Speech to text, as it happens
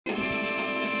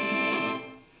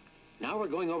Now we're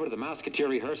going over to the mouseketeer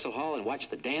rehearsal hall and watch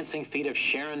the dancing feet of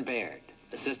Sharon Baird,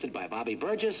 assisted by Bobby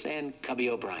Burgess and Cubby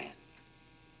O'Brien.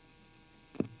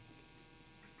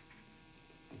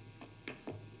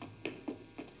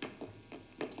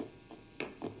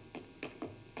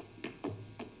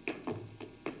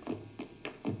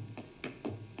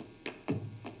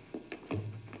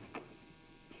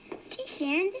 Gee,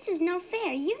 Sharon, this is no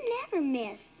fair. You never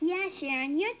miss. Yeah,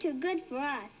 Sharon, you're too good for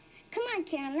us. Come on,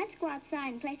 Karen, let's go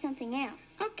outside and play something else.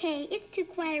 Okay, it's too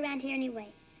quiet around here anyway.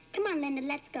 Come on, Linda,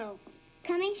 let's go.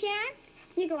 Coming, Sharon?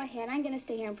 You go ahead. I'm going to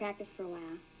stay here and practice for a while.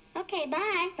 Okay,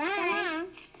 bye. Bye.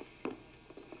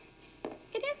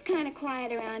 It is kind of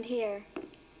quiet around here.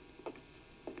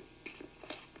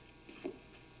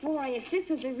 Boy, if this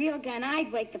was a real gun,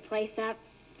 I'd wake the place up.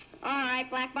 All right,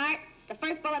 Black Bart. The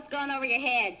first bullet's going over your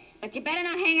head, but you better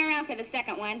not hang around for the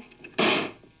second one.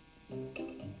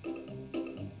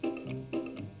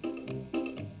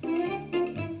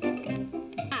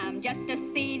 I'm just a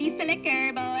city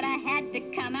slicker, but I had to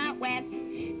come out west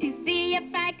to see if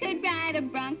I could ride a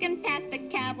bronc and pass the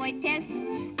cowboy test.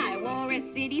 I wore a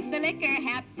city slicker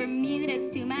hat,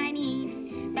 Bermudas to my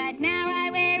knees, but now I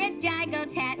wear a Dry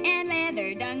Gulch hat and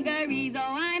leather dungarees. Oh,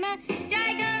 I'm a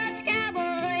Dry Gulch Cowboy,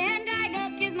 and Dry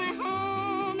Gulch is my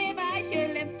home. If I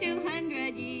should live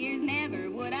 200 years, never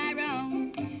would I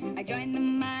roam. I joined the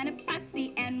minor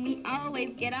posse, and we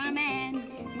always get our man.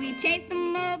 We chase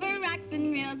them over rocks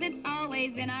and rills, it's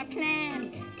always in our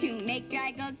plan. To make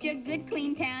Dry Gulch a good,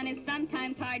 clean town is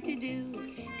sometimes hard to do,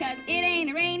 'cause it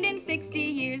ain't rained in 60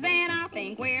 years, and I'll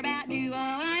think we're about due. Oh,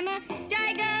 I'm a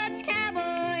Dry Gulch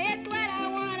Cowboy, it's what I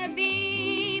want to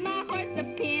be. My horse a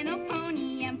pin, a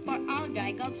pony, and for all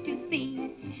Dry Gulch to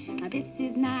see. Now, this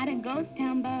is not a ghost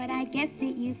town, but I guess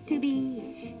it used to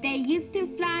be. They used to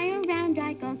fly around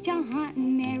Dry Gulch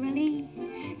a-hauntin' merrily.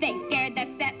 They scared the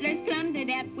settlers plumb to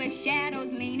death with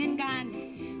shadows lean and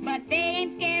gaunt, but they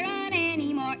ain't scared on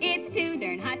anymore. It's too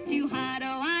darn hot to hot.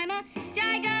 Oh, I'm a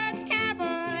Dry Gulch Cowboy,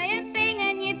 and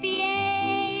singing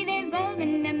yippee-yay. There's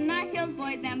golden in the hills,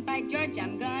 boys, and by George,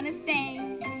 I'm gonna stay.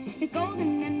 There's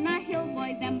golden in the hills,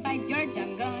 boys, and by George,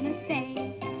 I'm gonna stay.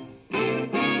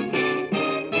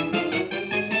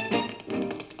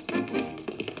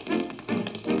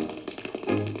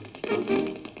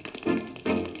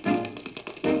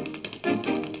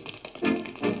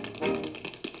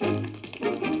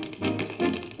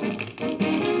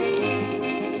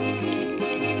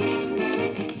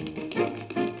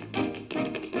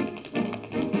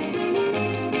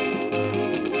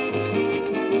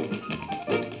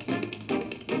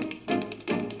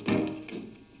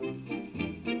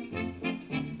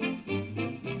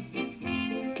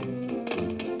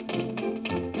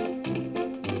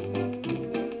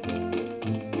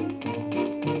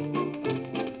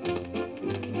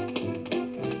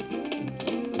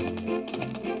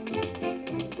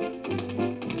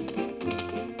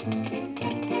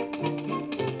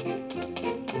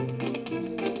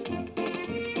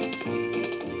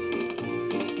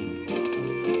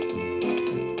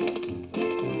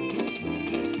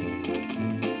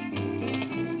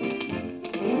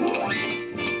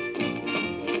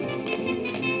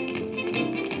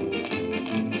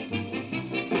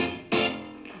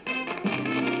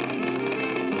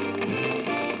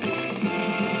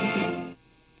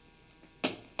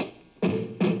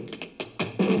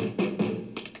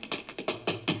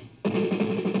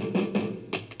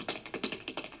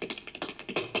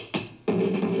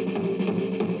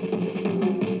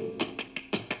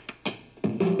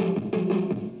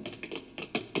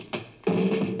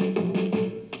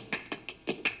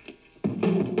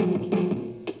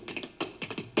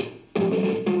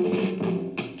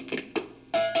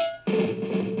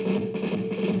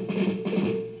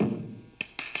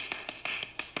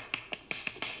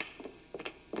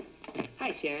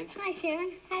 Sharon. Hi,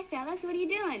 Sharon. Hi, fellas. What are you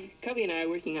doing? Cubby and I are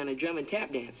working on a drum and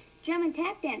tap dance. Drum and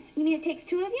tap dance. You mean it takes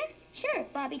two of you? Sure,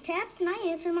 Bobby taps and I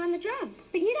answer him on the drums.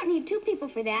 But you don't need two people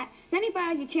for that. Let me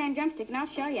borrow your chair and drumstick, and I'll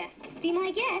show you. Be my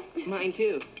guest. Mine,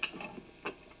 too.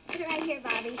 Put it right here,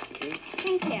 Bobby. Okay.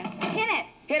 Thank you. Hit it.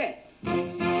 Hit it.